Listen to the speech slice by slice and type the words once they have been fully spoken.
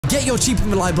Get your cheap and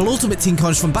reliable Ultimate Team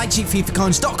coins from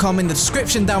buycheapfifacoins.com in the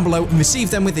description down below and receive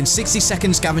them within 60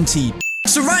 seconds guaranteed.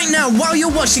 So right now, while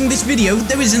you're watching this video,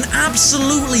 there is an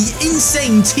absolutely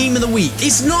insane Team of the Week.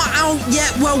 It's not out yet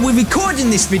while we're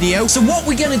recording this video, so what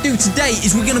we're going to do today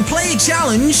is we're going to play a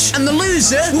challenge, and the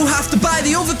loser will have to buy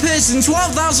the other person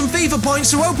 12,000 FIFA points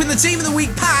to open the Team of the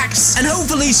Week packs, and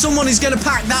hopefully someone is going to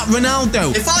pack that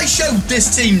Ronaldo. If I showed this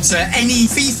team to any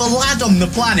FIFA lad on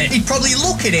the planet, he'd probably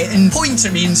look at it and point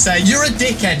at me and say, "You're a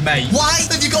dickhead, mate. Why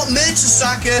have you got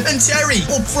Mertesacker and Terry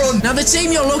up front?" Now, the team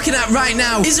you're looking at right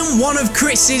now isn't one of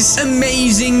Chris's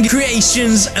amazing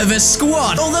creations of a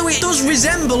squad, although it does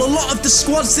resemble a lot of the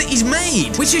squads that he's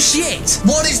made, which is shit.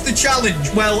 What is the challenge?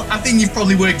 Well, I think you've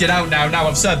probably worked it out now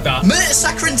I've said that.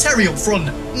 Mertesacker and Terry up front.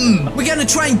 We're going to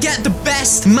try and get the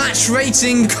best match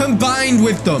rating combined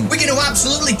with them. We're going to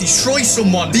absolutely destroy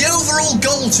someone. The overall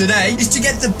goal today is to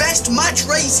get the best match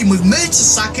rating with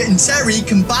Mertesacker and Terry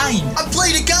combined. I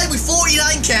played a guy with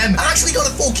 49 chem. I actually got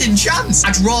a fucking chance.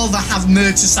 I'd rather have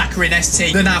Mertesacker in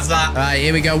ST than have that. Right,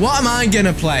 here we go. What am I going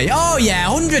to play? Oh, yeah,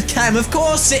 100 chem. Of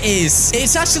course it is.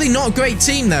 It's actually not a great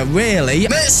team, though, really.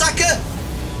 Mertesacker.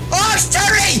 Oh, it's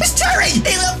Terry! It's Terry!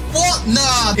 What?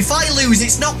 Nah. If I lose,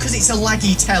 it's not because it's a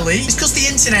laggy telly. It's because the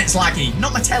internet's laggy,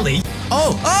 not my telly.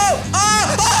 Oh!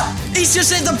 He's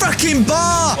just hit the fucking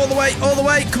bar! All the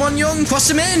way. Come on, Young. Cross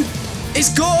him in. It's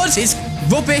good. It's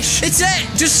rubbish. It's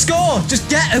it. Just score. Just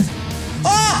get him.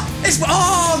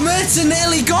 Oh, Merton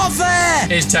nearly got there.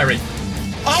 Here's Terry.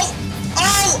 Oh,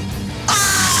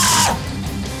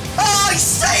 I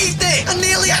saved it! I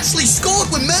nearly actually scored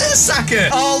with Mertesacker.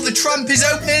 Oh, the tramp is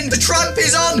opening. The tramp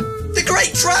is on. The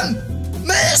great tramp.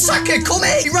 Mertesacker, come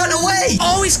here. He ran away.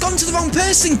 Oh, he's gone to the wrong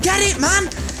person. Get it, man.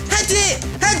 Head it,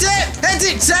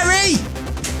 Terry.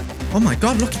 Oh, my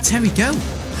God, look at Terry go.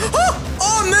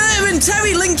 Oh, Mer and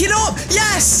Terry linking up.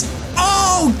 Yes.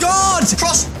 Oh, God.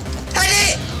 Cross. Head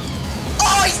it.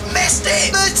 Oh, he's missed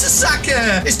it.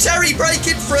 Mertesacker. Is Terry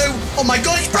breaking through? Oh, my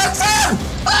God, he's broke through.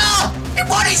 Oh.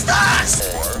 What is that?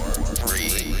 4,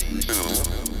 3, 2,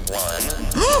 1.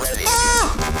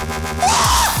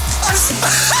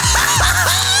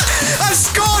 I've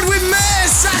scored with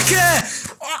Mertesacker!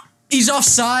 He's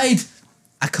offside.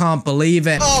 I can't believe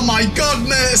it. Oh my God,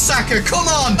 Mertesacker, come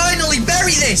on! Finally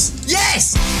bury this!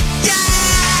 Yes!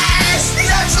 Yes! He's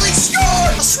actually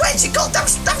scored! I swear to God, that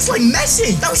was like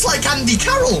Messi. That was like Andy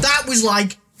Carroll. That was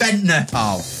like Bentner.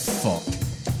 Oh, fuck.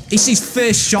 It's his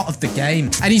first shot of the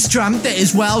game, and he's tramped it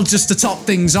as well just to top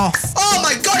things off. Oh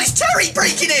my God, it's Terry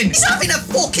breaking in! He's having a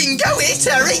fucking go here,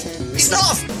 Terry! He's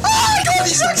not! Oh my God,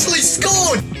 he's actually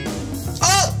scored!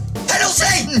 Oh,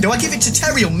 penalty! Do I give it to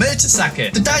Terry or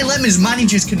Mertesacker? The dilemmas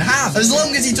managers can have. As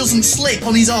long as he doesn't slip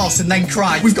on his arse and then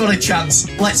cry, we've got a chance.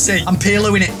 Let's see. I'm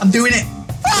Pirloing it. I'm doing it.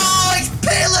 Oh, it's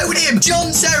Pirloed him!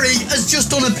 John Terry has just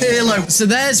done a Pirlo. So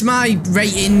there's my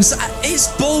ratings. It's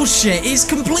bullshit. It's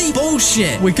complete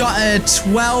bullshit. We got a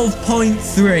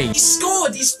 12.3. He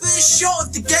scored his first shot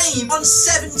of the game on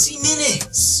 70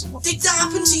 minutes. Did that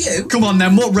happen to you? Come on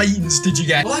then, what ratings did you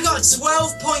get? Well, I got a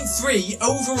 12.3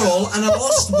 overall and I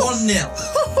lost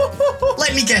 1-0.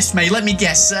 Let me guess, mate. Let me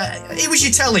guess. It was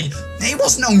your telly. It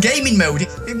wasn't on gaming mode.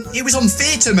 It was on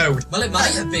theatre mode. Well, it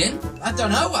might have been. I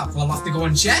don't know. I'll have to go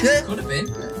and check. It could have been.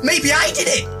 Maybe I did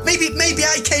it. Maybe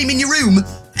I came in your room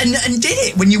and did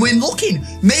it when you weren't looking.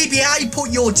 Maybe I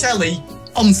put your telly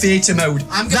on theatre mode.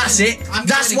 That's it.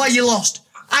 That's why you lost.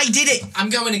 I did it. I'm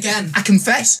going again. I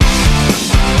confess.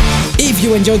 If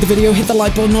you enjoyed the video, hit the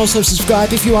like button, also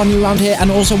subscribe if you are new around here, and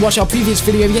also watch our previous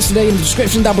video yesterday in the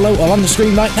description down below or on the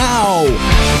screen right now.